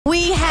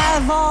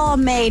have all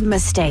made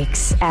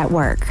mistakes at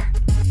work,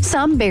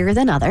 some bigger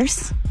than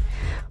others.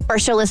 Bert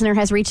Show listener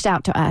has reached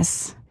out to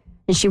us,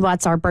 and she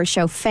wants our Bert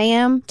Show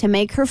fam to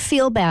make her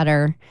feel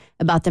better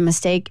about the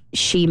mistake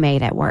she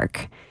made at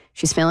work.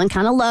 She's feeling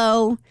kind of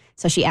low,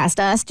 so she asked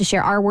us to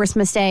share our worst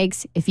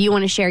mistakes. If you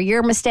want to share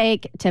your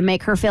mistake to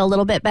make her feel a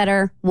little bit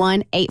better,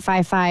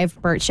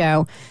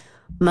 1-855-BERT-SHOW.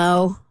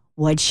 Mo,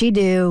 what'd she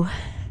do?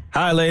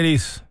 Hi,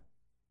 ladies.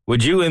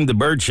 Would you and the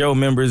Bert Show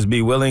members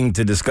be willing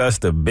to discuss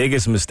the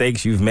biggest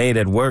mistakes you've made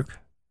at work?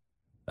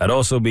 I'd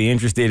also be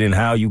interested in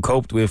how you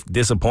coped with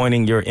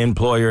disappointing your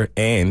employer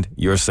and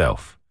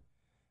yourself.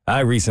 I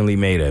recently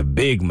made a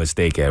big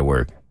mistake at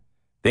work.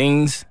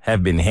 Things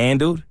have been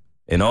handled,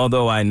 and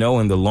although I know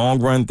in the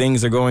long run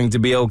things are going to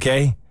be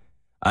okay,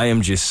 I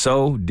am just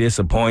so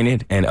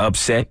disappointed and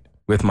upset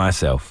with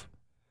myself.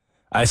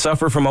 I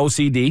suffer from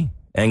OCD,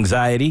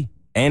 anxiety,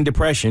 and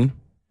depression,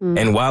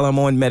 and while I'm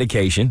on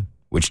medication,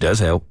 which does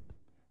help,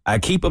 I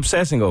keep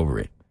obsessing over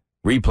it,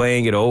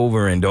 replaying it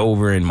over and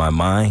over in my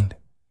mind.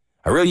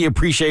 I really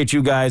appreciate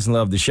you guys and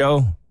love the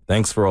show.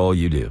 Thanks for all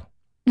you do.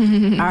 All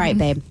right,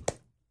 babe.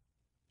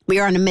 We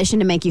are on a mission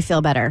to make you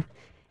feel better.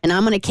 And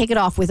I'm going to kick it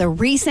off with a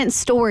recent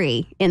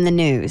story in the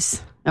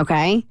news,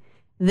 okay?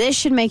 This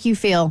should make you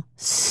feel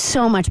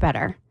so much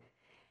better.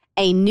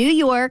 A New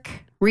York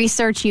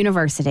research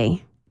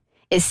university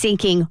is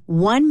seeking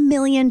 $1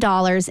 million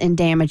in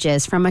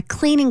damages from a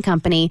cleaning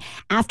company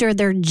after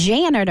their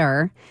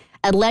janitor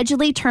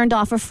allegedly turned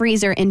off a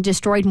freezer and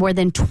destroyed more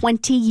than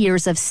 20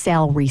 years of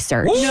cell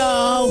research.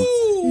 No.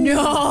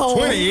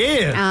 20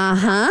 years.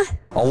 Uh-huh.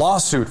 A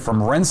lawsuit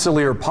from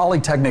Rensselaer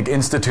Polytechnic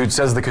Institute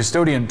says the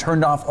custodian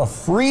turned off a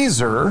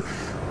freezer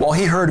while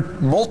he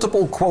heard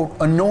multiple, quote,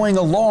 annoying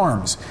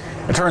alarms.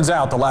 It turns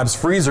out the lab's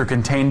freezer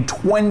contained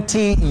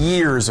 20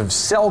 years of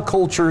cell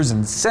cultures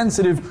and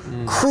sensitive,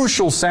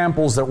 crucial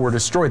samples that were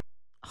destroyed.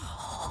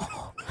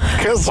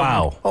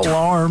 Wow.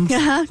 Alarms.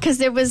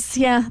 Because it was,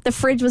 the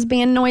fridge was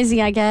being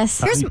noisy, I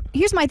guess.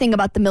 Here's my thing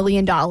about the $1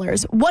 million.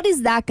 What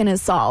is that going to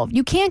solve?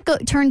 You can't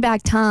turn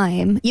back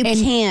time. You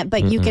can't,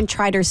 but you can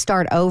try to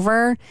start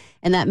over,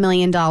 and that $1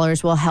 million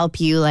will help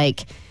you,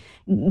 like,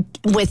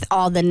 with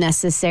all the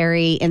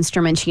necessary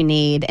instruments you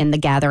need and the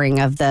gathering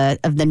of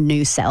the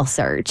new cell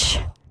search.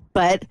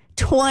 But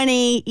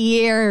 20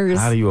 years.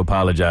 How do you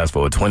apologize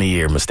for a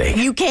 20-year mistake?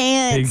 You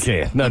can't. You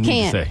can't. Nothing You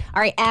can't. to say.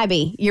 All right,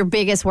 Abby, your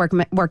biggest work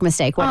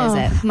mistake. What is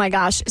it? Oh my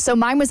gosh. So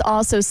mine was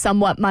also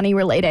somewhat money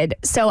related.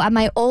 So at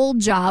my old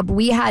job,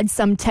 we had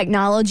some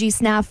technology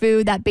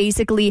snafu that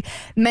basically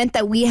meant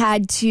that we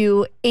had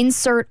to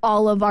insert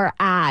all of our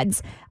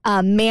ads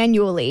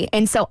manually.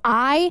 And so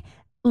I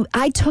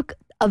took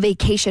a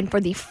vacation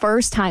for the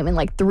first time in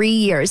like 3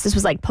 years. This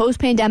was like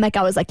post-pandemic.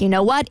 I was like, you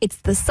know what? It's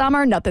the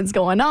summer. Nothing's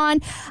going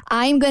on.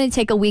 I'm going to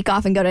take a week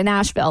off and go to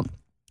Nashville.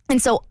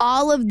 And so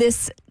all of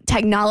this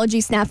technology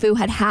snafu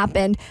had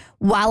happened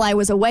while I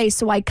was away.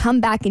 So I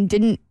come back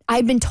and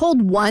I'd been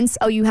told once,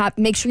 you have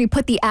make sure you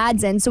put the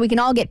ads in so we can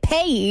all get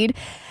paid.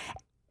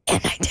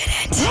 And I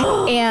didn't.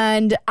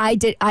 And I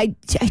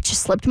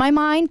just slipped my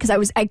mind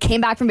because I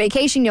came back from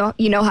vacation.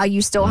 You know how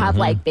you still have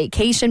like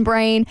vacation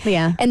brain.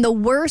 Yeah. And the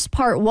worst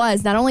part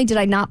was not only did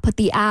I not put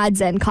the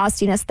ads in,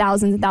 costing us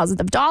thousands and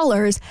thousands of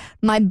dollars,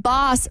 my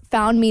boss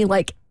found me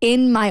like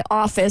in my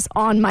office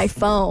on my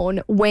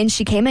phone when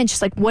she came in.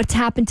 She's like, what's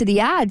happened to the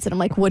ads? And I'm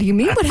like, what do you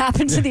mean what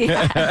happened to the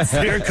ads?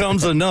 Here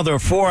comes another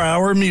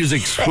 4-hour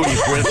music sweep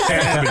with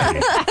Abby.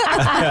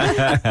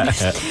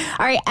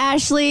 All right,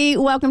 Ashley,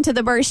 welcome to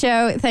the Bert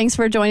Show. Thanks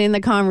for joining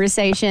the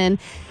conversation.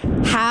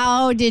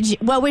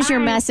 What was your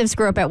massive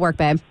screw up at work,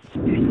 babe?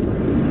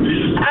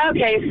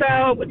 Okay,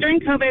 so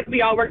during COVID,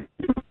 we all worked,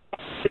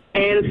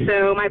 and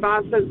so my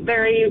boss was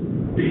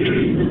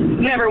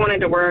never wanted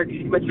to work,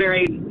 was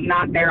very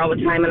not there all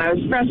the time, and I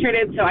was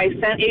frustrated, so I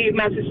sent a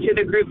message to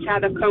the group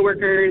chat of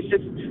coworkers,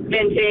 just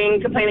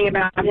venting, complaining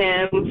about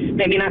him,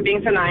 maybe not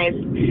being so nice,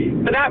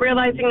 without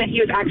realizing that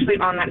he was actually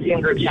on that same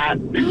group chat.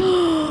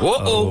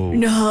 Uh-oh.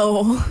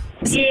 No.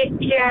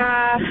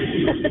 Yeah.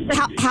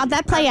 How'd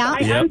that play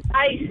out? I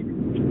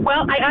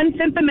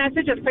unsent the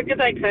message as quick as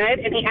I could,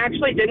 and he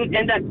actually didn't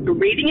end up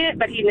reading it,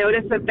 but he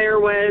noticed that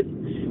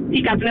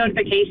he got the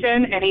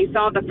notification, and he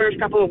saw the first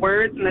couple of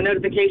words in the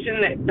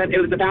notification that it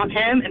was about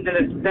him, and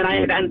that I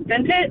had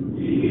unsent it.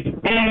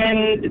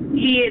 And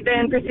he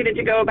then proceeded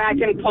to go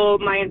back and pull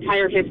my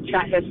entire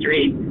chat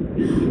history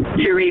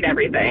to read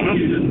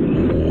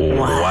everything.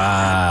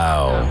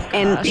 Wow.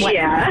 And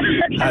yeah.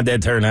 How'd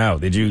that turn out?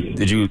 Were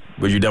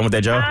you done with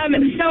that job?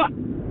 So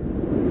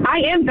I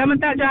am done with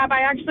that job.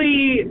 I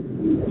actually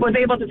was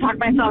able to talk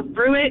myself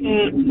through it,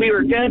 and we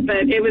were good,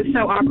 but it was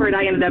so awkward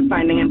I ended up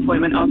finding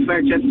employment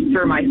elsewhere just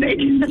for my sake.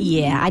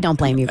 Yeah, I don't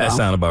blame you, girl. That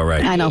sounded about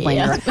right. I don't blame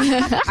you.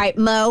 All right,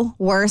 Mo,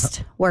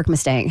 worst work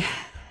mistake.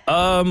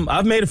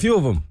 I've made a few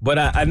of them, but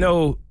I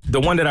know the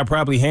one that I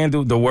probably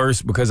handled the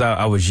worst because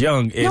I was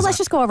young is. No, let's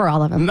just go over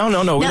all of them. No.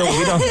 We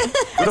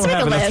don't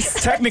have enough.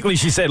 Technically,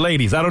 she said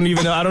ladies. I don't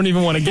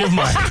even want to give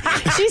mine.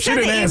 She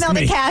sent the email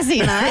to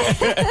Cassie and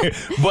I.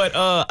 But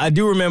I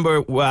do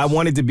remember I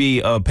wanted to be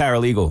a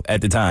paralegal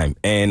at the time,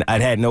 and I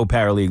had no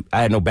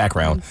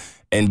background.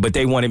 But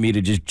they wanted me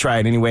to just try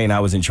it anyway, and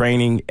I was in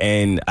training,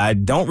 and I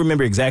don't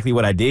remember exactly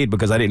what I did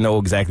because I didn't know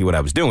exactly what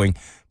I was doing.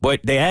 But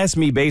they asked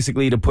me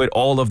basically to put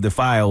all of the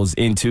files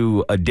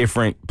into a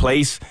different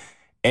place,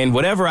 and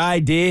whatever I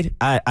did,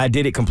 I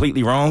did it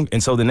completely wrong.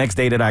 And so the next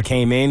day that I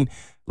came in,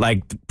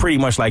 like pretty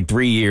much like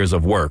 3 years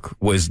of work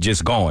was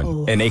just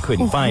gone, and they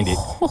couldn't find it.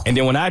 And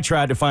then when I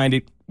tried to find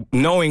it,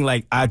 knowing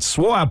like I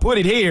swore I put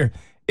it here,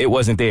 it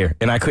wasn't there,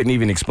 and I couldn't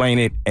even explain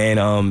it.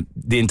 And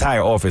the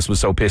entire office was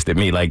so pissed at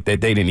me, like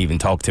that they didn't even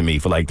talk to me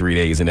for like 3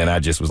 days. And then I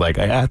just was like,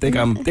 I think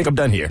I'm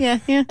done here. Yeah.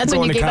 That's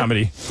when you gave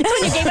comedy. That's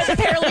when you gave us a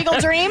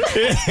paralegal dream.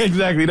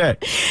 Exactly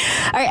that.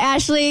 All right,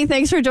 Ashley,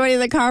 thanks for joining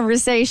the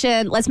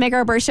conversation. Let's make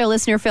our Bert Show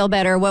listener feel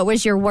better. What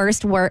was your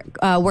worst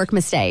work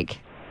mistake?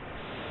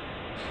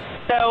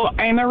 So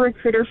I'm a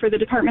recruiter for the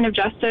Department of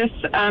Justice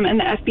and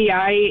the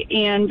FBI,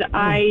 and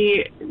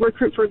I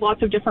recruit for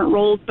lots of different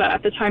roles, but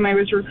at the time I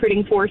was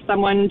recruiting for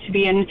someone to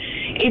be an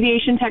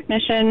aviation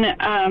technician,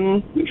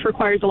 which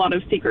requires a lot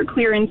of secret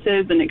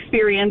clearances and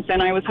experience,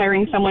 and I was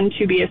hiring someone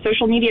to be a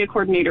social media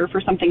coordinator for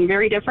something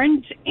very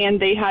different, and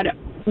they had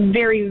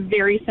very,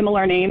 very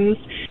similar names.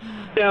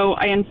 So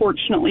I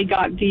unfortunately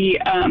got the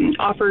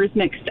offers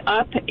mixed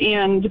up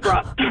and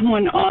brought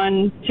someone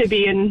on to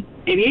be an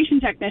aviation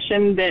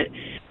technician that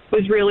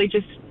was really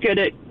just good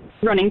at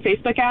running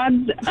Facebook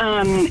ads,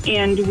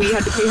 and we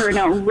had to pay her an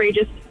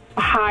outrageous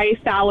high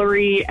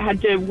salary,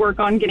 had to work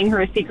on getting her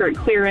a secret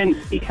clearance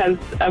because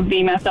of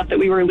the mess up that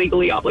we were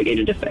legally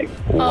obligated to fix.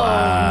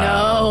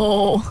 Wow.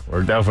 Oh,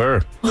 Worked out for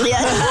her. no.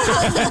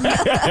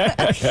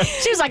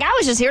 She was like, I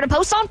was just here to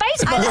post on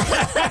Facebook.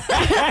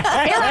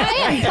 Here I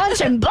am,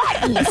 punching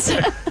buttons.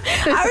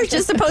 I was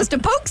just supposed to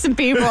poke some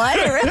people. I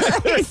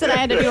didn't realize that I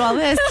had to do all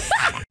this.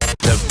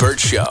 The Bert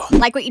Show.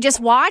 Like what you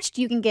just watched,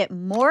 you can get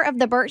more of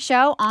The Bert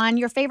Show on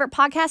your favorite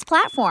podcast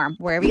platform.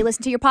 Wherever you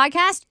listen to your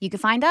podcast, you can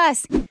find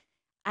us.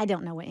 I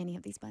don't know what any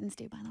of these buttons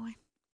do, by the way.